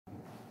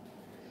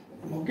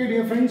Okay,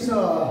 dear friends,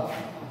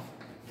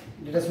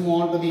 let us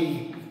move on to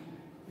the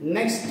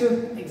next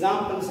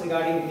examples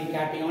regarding the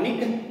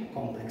cationic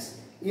complex.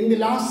 In the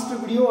last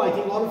video, I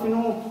think all of you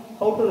know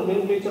how to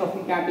nomenclature of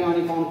the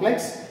cationic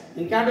complex.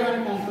 In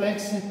cationic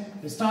complex,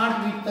 we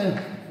start with the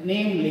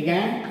name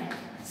ligand,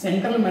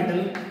 central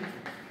metal,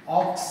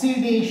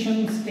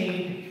 oxidation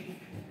state,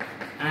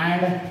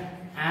 and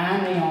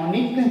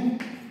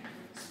anionic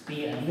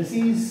sphere. This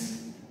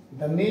is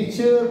the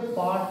major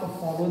part to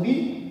follow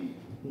the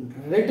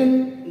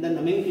written the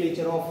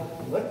nomenclature of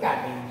your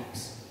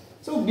cationics.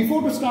 So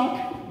before to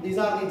start, these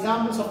are the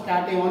examples of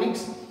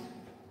cationics.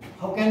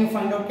 How can you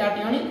find out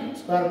cationic?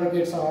 Square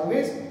brackets are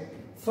always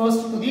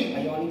first to the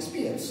ionic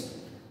spheres.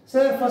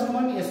 So first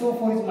one,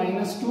 SO4 is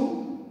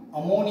 -2,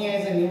 ammonia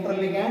is a neutral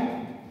ligand,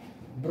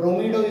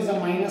 bromido is a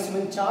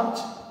 -1 charge,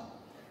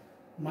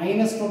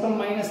 total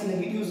minus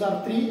negatives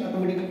are 3,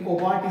 automatically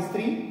cobalt is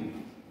 3.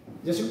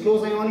 Just to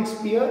close ionic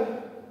sphere,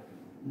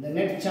 the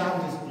net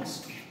charge is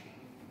 +2.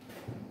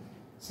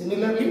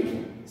 Similarly,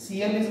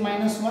 Cl is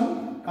 -1,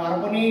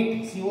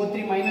 carbonate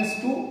CO3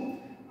 -2,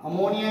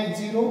 ammonia is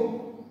 0.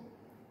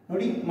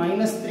 Nodi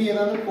 -3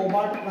 adadre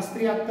cobalt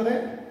 +3 ಆಗ್ತದೆ.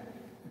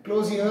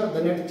 Close here,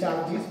 the net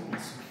charge is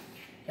 +2.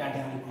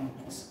 Cationic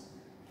complex.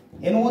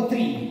 NO3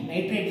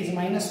 nitrate is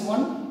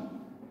 -1,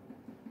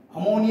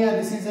 ammonia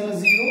this is a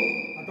 0,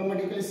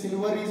 automatically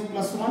silver is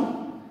 +1,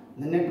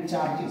 the net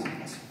charge is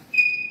 +1.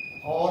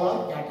 All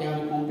are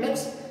cationic complex.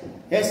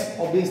 Yes,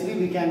 obviously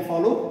we can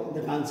follow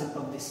the concept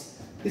of this.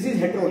 This is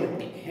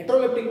heteroleptic.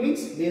 Heteroleptic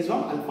means based on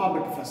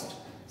alphabet first.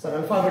 So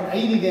alphabet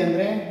 5 ಇದೆ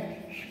ಅಂದ್ರೆ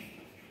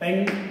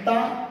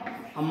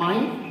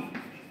pentamine,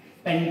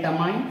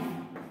 pentamine.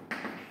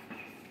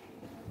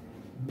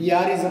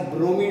 Br is a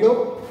bromido,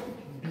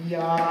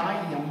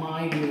 brimido,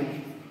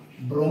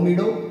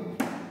 bromido.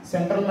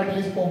 Central metal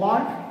is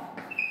cobalt.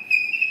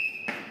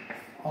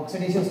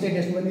 Oxidation state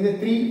ಎಷ್ಟು ಬಂದಿದೆ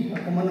 3,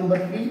 common number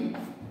 3.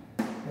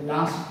 The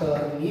last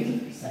term is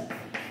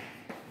sulfate.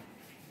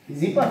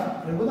 Easy pa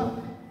ಹೇಳ್ಬೋದಾ?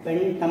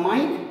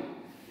 Pentamine,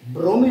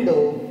 bromido,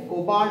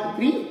 cobalt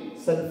 3,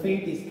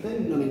 sulfate is the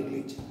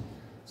nomenclature.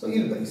 So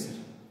ಇಲ್ಲಿ ಬರಿ sir.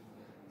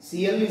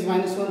 Cl is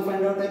 -1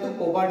 find out ಆಯ್ತು,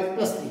 cobalt is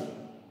 +3.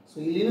 So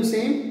ಇಲ್ಲಿನೂ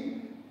same,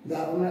 the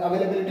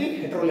availability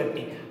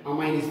heteroleptic.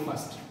 Amine is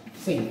first.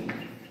 Same.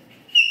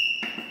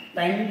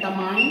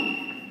 Pentamine.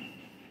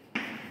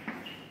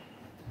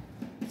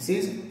 This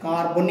is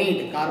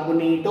carbonate,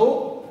 carbonato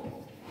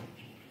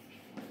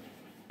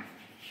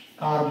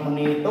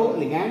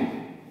ligand.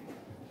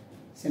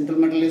 Central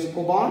metal is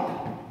cobalt.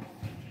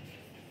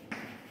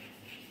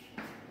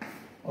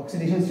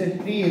 Oxidation state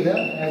 3 is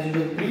as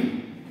usual 3.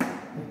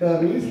 The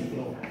term is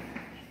low.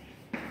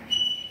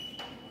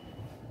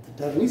 The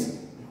term is low.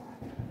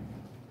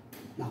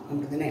 Now come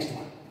to the next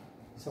one.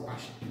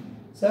 Sukash.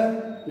 Sir,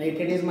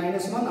 nitrate is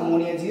 -1,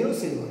 ammonia 0,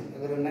 silver.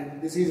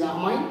 This is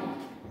amine.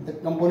 The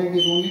component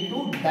is only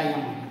 2,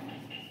 diamine.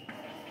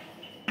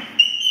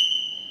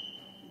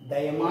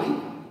 Diamine.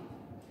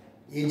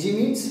 Ag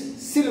means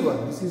silver.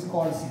 This is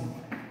called silver.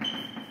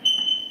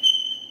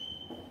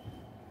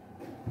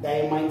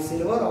 Diamine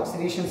silver,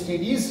 oxidation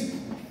state is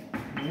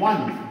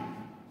 1.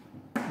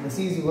 This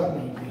is your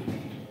nitrate.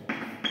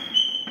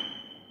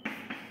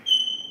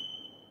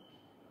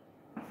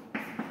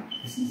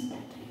 This is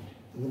nitrate.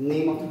 The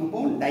name of the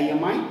compound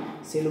diamine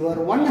silver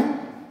 1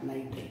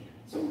 nitrate.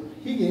 So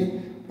ಹೀಗೆ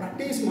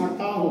practice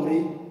ಮಾಡ್ತಾ ಹೋಗ್ರಿ.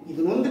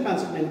 ಇದನ್ನೊಂದು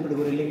concept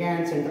ನೆನಪಿಟ್ಕೋರಿ,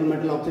 ligand, central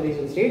metal,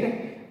 oxidation state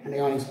and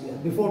ionic spear.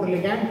 Before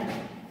ligand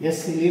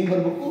S ಇಲ್ಲಿ ಏನು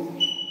ಬರಬೇಕು?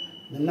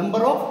 The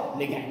number of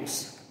ligands.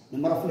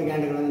 Number of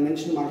ಲಿಗ್ಯಾಂಡ್ಗಳನ್ನು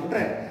mention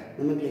ಮಾಡಿಬಿಟ್ರೆ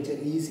nomenclature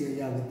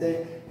ಈಸಿಯಾಗಿ ಆಗುತ್ತೆ.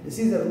 This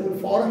is the rule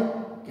for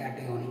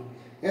cationic.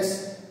 Yes,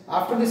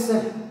 after this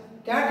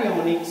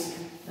cationics,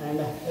 and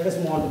let us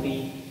move on to the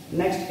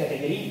next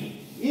category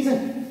is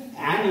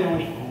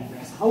anionic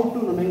complex. How to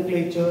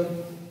nomenclature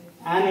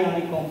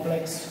anionic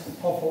complex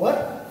of our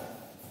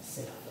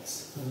syllabus?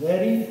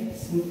 Very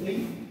simply,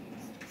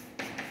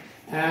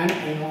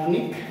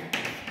 anionic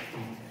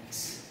complex.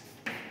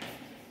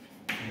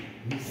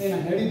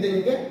 ನಾನು ಹೇಳಿದ್ದೆ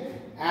ನಿಮಗೆ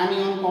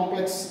anion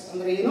complex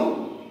ಅಂದ್ರೆ ಏನು?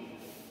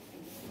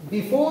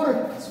 Before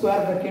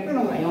square bracket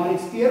ನಮಗೆ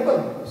ionic spear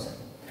ಬರಬೇಕು sir.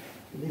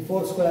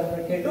 Before square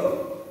bracket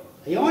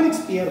ionic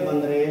spear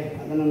ಬಂದರೆ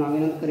ಅದನ್ನು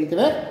ನಾವೇನಂತ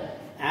ಕರಿತೇವೆ?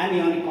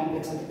 ಆನಿಯಾನಿಕ್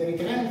ಕಾಂಪ್ಲೆಕ್ಸ್ ಅಂತ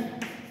ಕರಿತೇವೆ.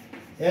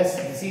 S,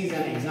 this is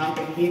an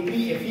example.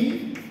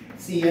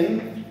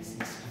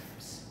 K3FeCl6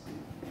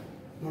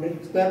 ನೋಡಿ,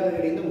 ಸ್ಕ್ವೇರ್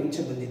ಬ್ರಾಕೆಟಿಂದ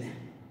ಮುಂಚೆ ಬಂದಿದೆ.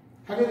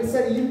 ಹಾಗಾದರೆ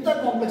ಸರ್ ಇಂಥ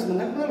ಕಾಂಪ್ಲೆಕ್ಸ್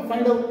ಬಂದಾಗ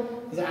find out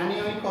is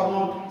ಆನಿಯಾನಿಕ್ R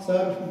not.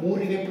 Sir 3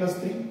 ಇದೆ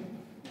 +3.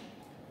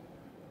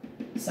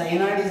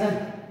 Cyanide is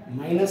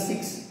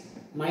 -6.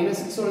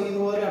 -6 ಒಳಗೆ ಇದು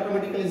ಹೋದರೆ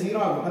automatically 0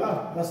 ಆಗಬೇಕಲ್ಲ,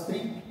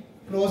 +3.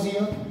 Close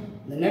here,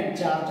 the net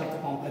charge of the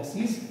complex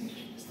is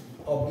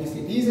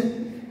obviously it is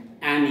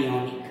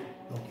anionic.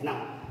 Okay, now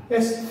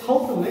yes, how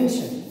to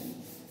mention?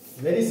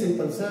 Very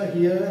simple sir.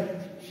 Here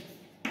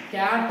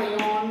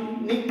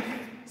cationic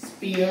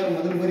sphere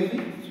ಮೊದಲು ಬರೀರಿ,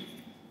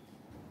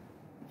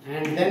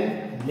 and then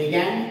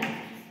ligand,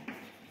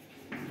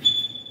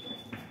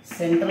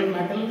 central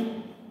metal,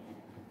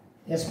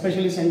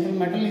 especially central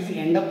metal is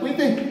end up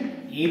with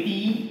ATE,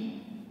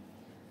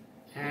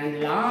 and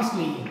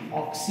lastly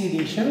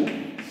oxidation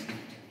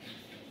state.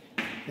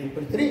 Then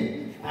 3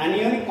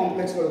 anionic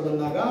complex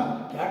bandaga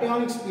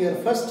cationic pair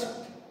first,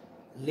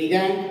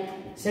 ligand,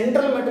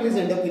 central metal is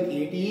end up with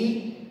ATE,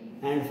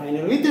 and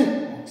final with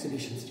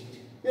oxidation state.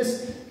 Yes,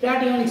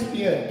 cationic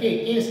pair K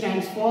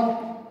stands for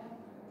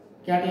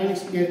cationic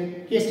pair,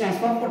 K stands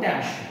for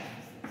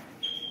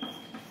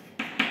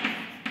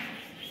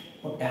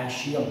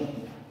potassium.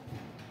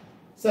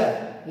 Sir,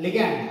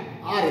 ligand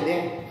R ಇದೆ,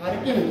 R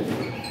ಕ್ಕೆ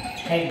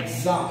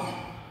hexa,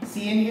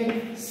 CN ಗೆ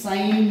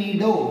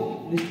cyanido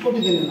list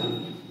ಕೊಟ್ಟಿದ್ದೇನೆ ನಾನು.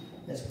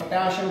 Yes,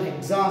 potassium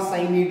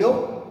hexacyanido,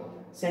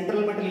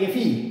 central metal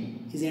Fe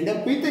is end up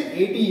with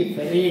ATE,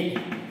 ferrate.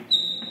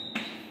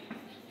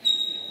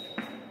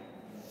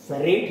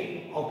 Ferrate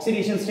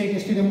oxidation state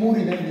ಎಷ್ಟಿದೆ? 3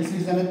 ಇದೆ. This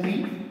is another 3.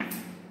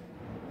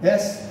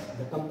 Yes,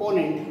 the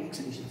component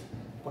oxidation.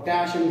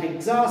 Potassium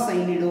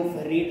hexacyanido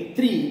ferrate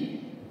 3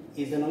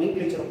 is the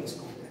nomenclature of this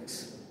complex.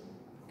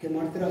 Okay,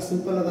 ಮಾಡ್ತೀರಾ?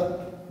 Simple ಅದ,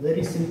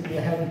 very simple.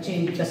 I have to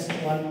change just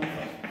one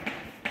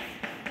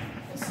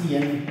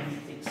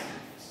CN6.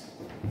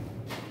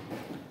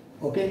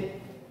 Okay,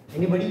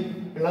 anybody?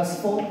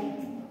 +4.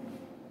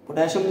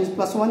 Potassium is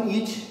 +1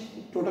 each,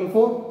 total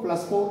 4,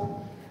 +4.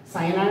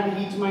 Cyanide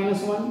each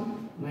 -1,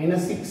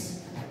 -6.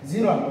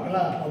 0 ಆಗಬೇಕಲ್ಲ,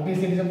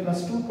 obviously it is a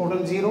 +2, total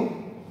 0.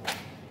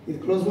 ಇದು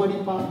close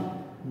ಮಾಡಿಪ್ಪ.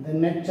 The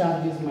net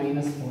charge is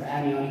 -4.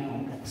 anionic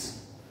complex.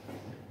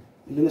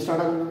 ಇಲ್ಲಿಂದ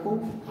start ಆಗಬೇಕು.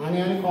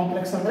 anionic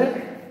complex ಅಂದರೆ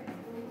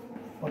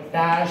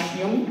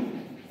potassium,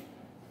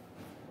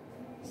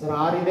 sir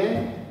R ಇದೆ,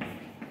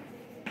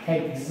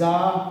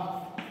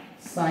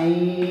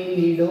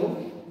 hexacyanido,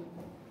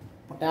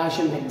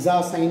 potassium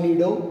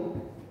hexacyanido,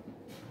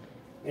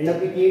 end up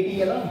with AT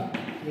ಅಲ್ಲ,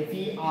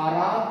 FeRr,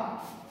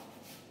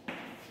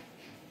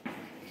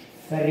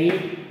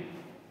 ferrate.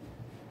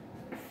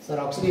 Sir,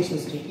 oxidation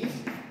state is,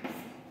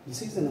 this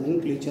is the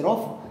nomenclature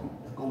of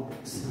the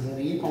complex.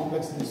 The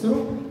complex is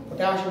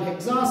potassium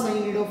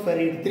hexacyanido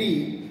ferrate 3.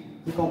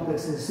 The complex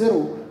is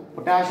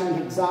potassium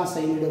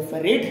hexacyanido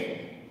ferrate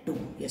 2.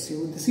 Yes,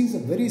 this is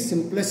the very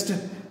simplest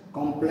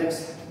complex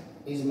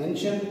is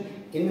mentioned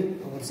in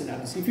our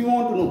syllabus. If you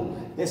want to know,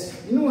 yes,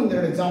 you know, in the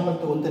example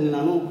to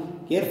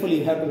carefully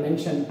you have to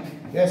mention,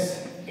 yes,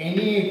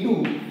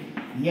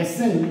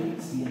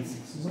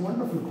 Na2SnCl6 is a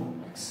wonderful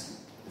complex.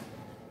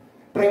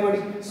 Try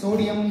ಮಾಡಿ.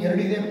 sodium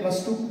 2 ಇದೆ,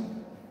 +2,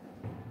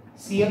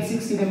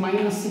 Cl6 ಇದೆ,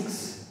 -6,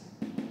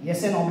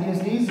 Sn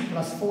obviously is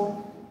 +4.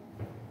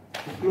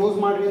 Close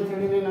ಮಾಡಿ ಅಂತ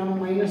ಹೇಳಿದ್ರೆ ನಾನು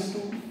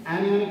 -2.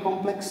 anionic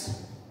complex,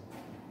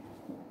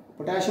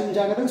 potassium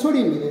ಜಾಗದಲ್ಲಿ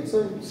sodium ಇದೆ. So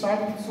start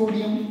with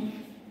sodium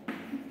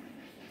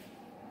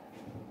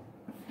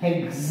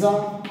hexa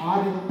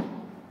R,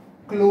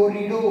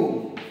 chlorido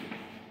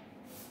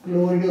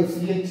CHLORID,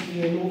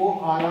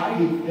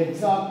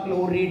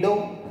 hexachlorido.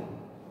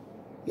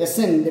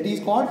 Sn, that is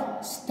called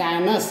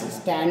stannous,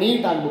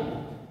 stannate ಆಗಬೇಕು.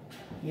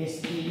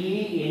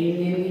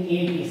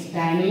 STANNAT,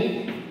 stannate,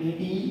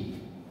 AT.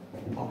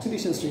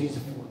 Oxidation state is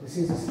 4. This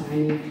is a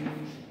stannate.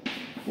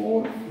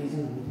 4 is a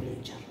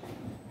nomenclature.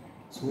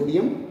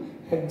 Sodium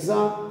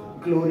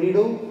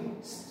hexachlorido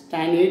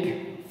stannate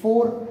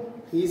 4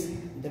 is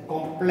the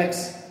complex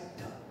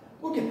term.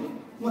 Okay,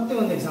 ಮತ್ತೆ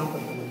ಒಂದು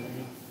example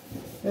ತಗೊಂಡ್ರೆ.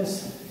 Yes,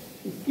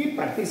 you keep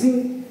practicing.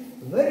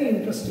 Very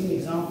interesting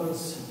examples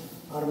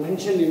are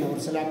mentioned in our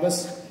syllabus.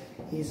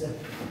 Is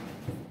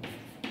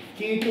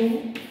K2Cu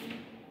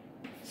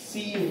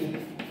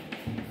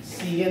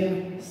Cn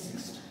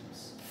 6 times.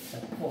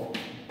 That's 4.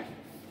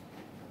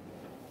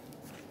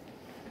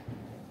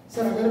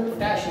 Sir, अगर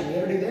potassium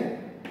 2 ಇದೆ,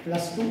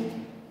 +2,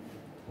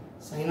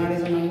 cyanide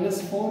is a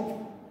 -4,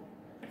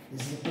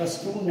 this is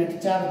 +2, net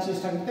charge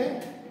ಎಷ್ಟಾಗುತ್ತೆ?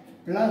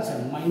 plus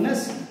and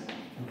minus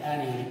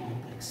anionic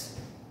complex.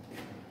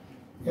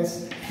 Yes,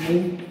 main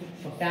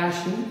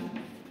potassium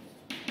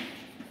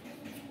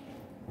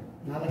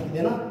 4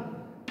 ಇದೆನಾ?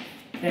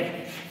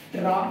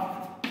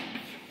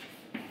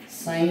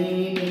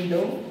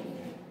 tetracyanide,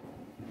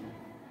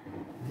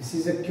 this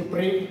is a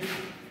cuprate.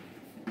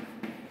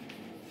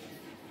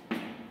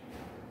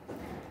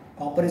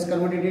 Copper is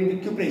converted into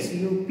cuprate,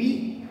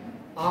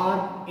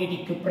 CuPr80,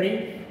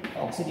 cuprate,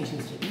 oxidation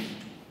state.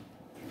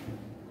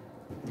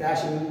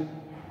 Potassium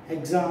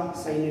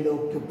hexacyanido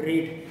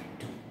cuprate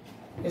 2.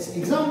 Yes,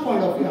 exam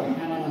point of view, I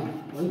have a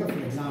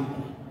wonderful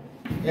example.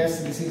 Yes,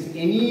 this is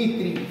Ne3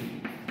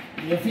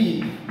 Fe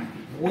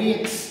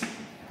OX.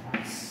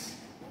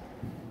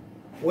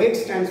 OX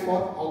stands for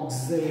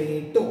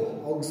oxalato.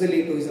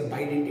 Oxalato is a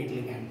bidentate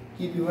ligand.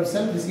 Keep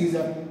yourself, this is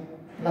a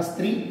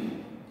 +3.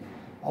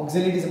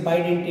 Oxalate is a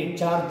bidentate.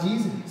 Charge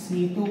is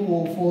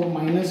C2O4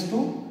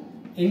 -2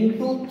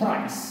 into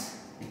thrice.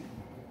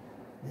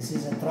 This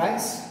is a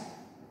thrice.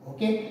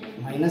 Okay,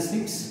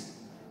 -6.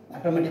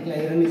 Automatically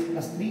iron is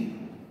 +3.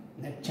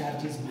 That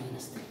charge is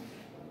 -3.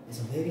 It's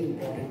a very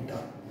important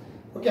term.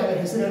 Okay, our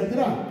ಹೆಸರು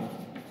ಹೇಳ್ತೀರಾ?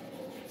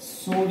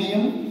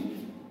 Sodium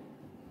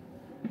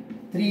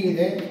 3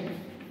 ಇದೆ,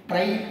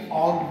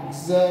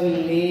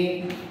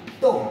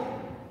 trioxalato.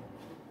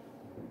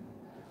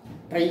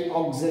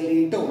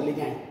 Trioxalato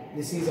ligand.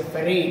 This is a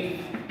ferrate.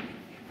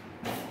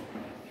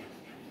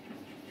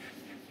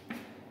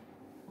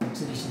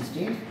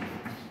 state.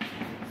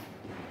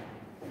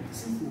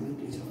 This is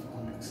nomenclature of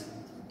complex.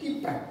 Keep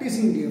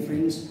practicing, dear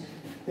friends.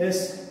 Yes,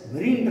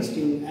 very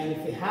interesting. And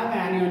if we have an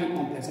anionic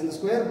complex and the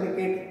square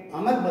bracket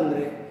amal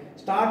bandre,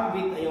 start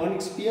with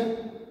ionic sphere,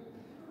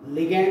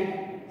 ligand,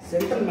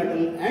 central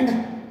metal, and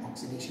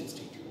oxidation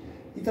state.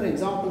 These are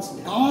examples.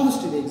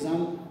 Last the exam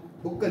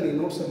book ali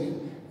notes ali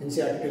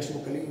NCERT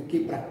textbook ali. You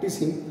keep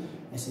practicing.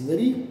 It's a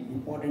very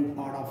important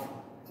part of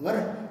our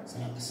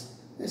syllabus.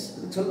 Yes,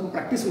 so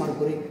practice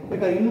ಮಾಡ್ಕೊರಿ.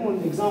 Because ಇನ್ನೂ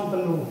ಒಂದು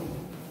example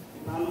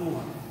ನಾನು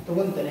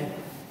ತಗೊಂತೇನೆ.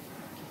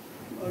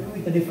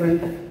 With a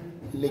different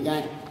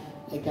ligand.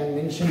 I can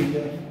mention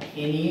here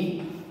Na,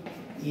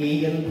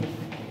 Al,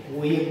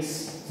 OH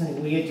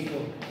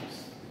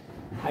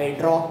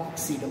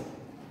hydroxido.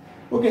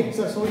 Okay,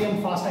 so sodium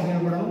fast again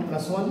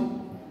 +1,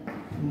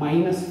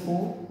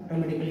 -4,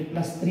 automatically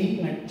 +3,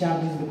 net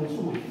charge is equals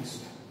to -2.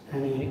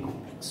 Anionic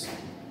complex.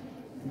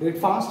 Do it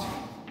fast.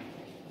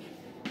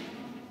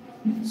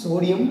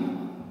 Sodium,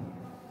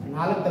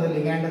 4th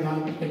ligand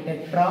 4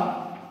 tetra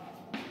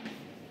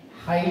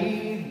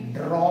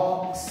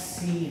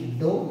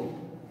hydroxido.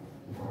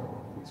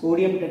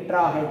 Sodium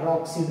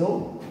tetrahydroxido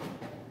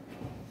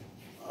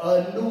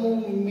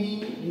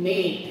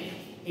aluminate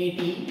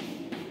 80.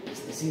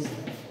 This is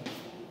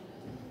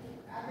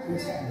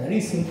very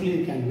simply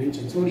you can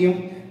mention sodium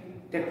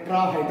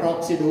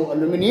tetrahydroxido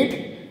aluminate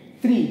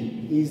 3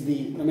 is the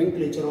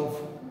nomenclature of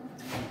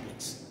complex.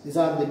 These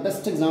are the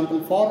best example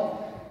for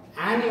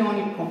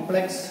anionic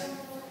complex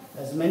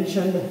as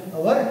mentioned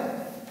our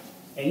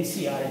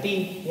NCERT.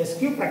 Yes,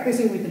 keep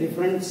practicing with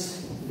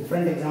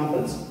different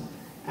examples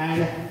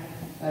and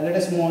let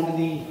us move on to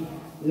the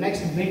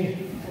next bit.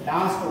 The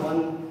last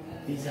one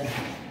is a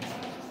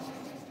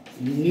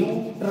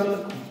neutral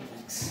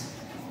complex.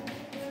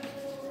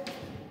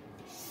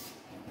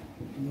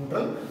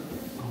 Neutral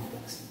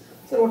complex.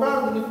 So what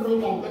are the neutral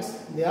complex?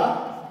 They are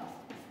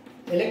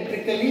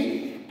electrically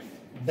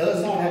does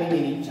not having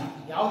any charge.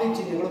 ಯಾವುದೇ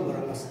ಚಿಹ್ನೆಗಳು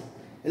ಬರಲ್ಲ sir.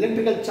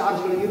 Electrical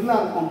ಚಾರ್ಜ್ಗಳು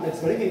ಇರಲಾರ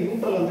ಕಾಂಪ್ಲೆಕ್ಸ್ಗಳಿಗೆ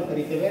neutral ಅಂತ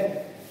ಕರೀತೇವೆ.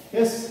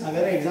 S,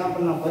 ಹಾಗಾದ್ರೆ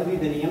example ನಾನು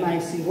ಬರೆದಿದ್ದೇನೆ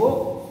NiCO.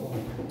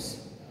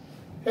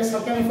 Yes, how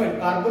can I find?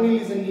 Carbonyl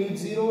is a lead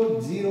 0,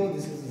 0,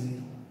 this is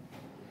 0.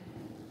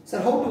 Sir,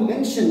 how to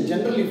mention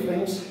generally,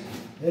 friends?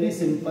 Very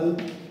simple.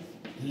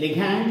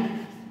 Ligand,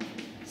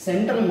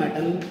 central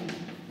metal,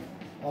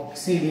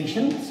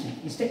 oxidation state.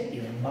 Is it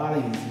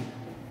easy?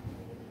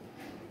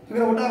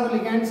 What are the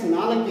ligands?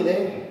 4 ide.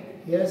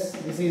 Yes,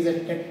 this is a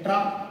tetra.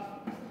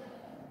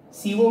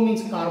 CO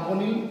means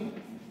carbonyl.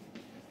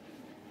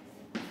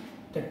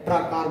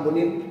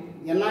 Tetracarbonyl.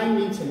 Ni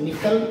means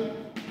nickel.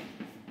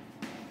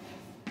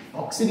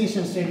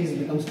 Oxidation state is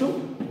becomes to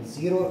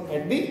 0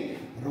 at the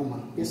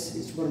Roman. Yes,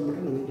 it's for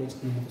better nomenclature.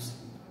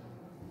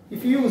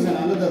 If you use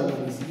another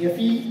one is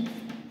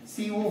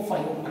FeCO5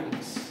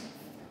 minus.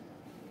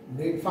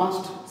 Do it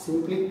fast,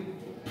 simply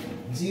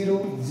 0,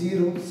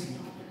 0,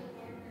 0.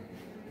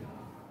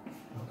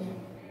 Okay.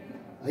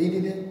 I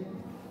did it.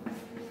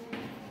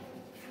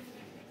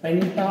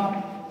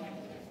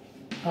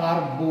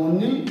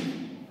 Pentacarbonyl.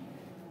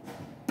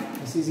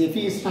 This is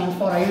Fe stands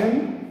for iron.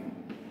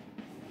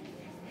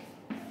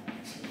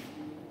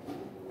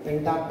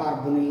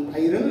 Pentacarbonyl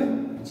iron.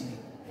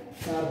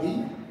 These are the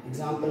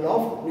example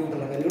of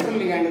neutral. Neutral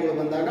ligand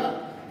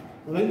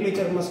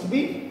nomenclature must be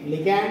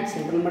ligand,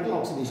 central metal,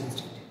 oxidation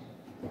state.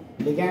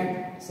 Ligand,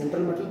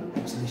 central metal,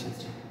 oxidation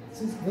state.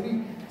 This is very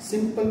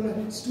simple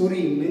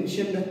story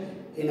mentioned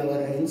in our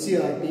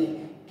NCERT.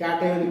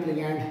 Cationic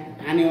ligand,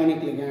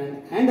 anionic ligand,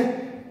 and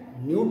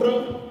neutral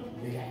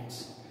ligands.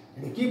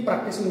 And you keep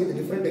practicing with a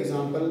different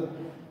example.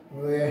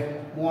 We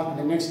move on to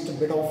the next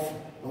bit of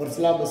our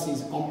syllabus is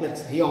complex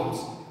ions.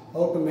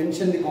 How to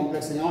mention the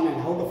complex ion and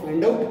how to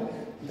find out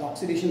the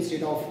oxidation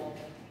state of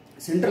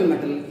central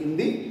metal in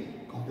the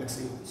complex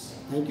ions.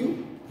 Thank you.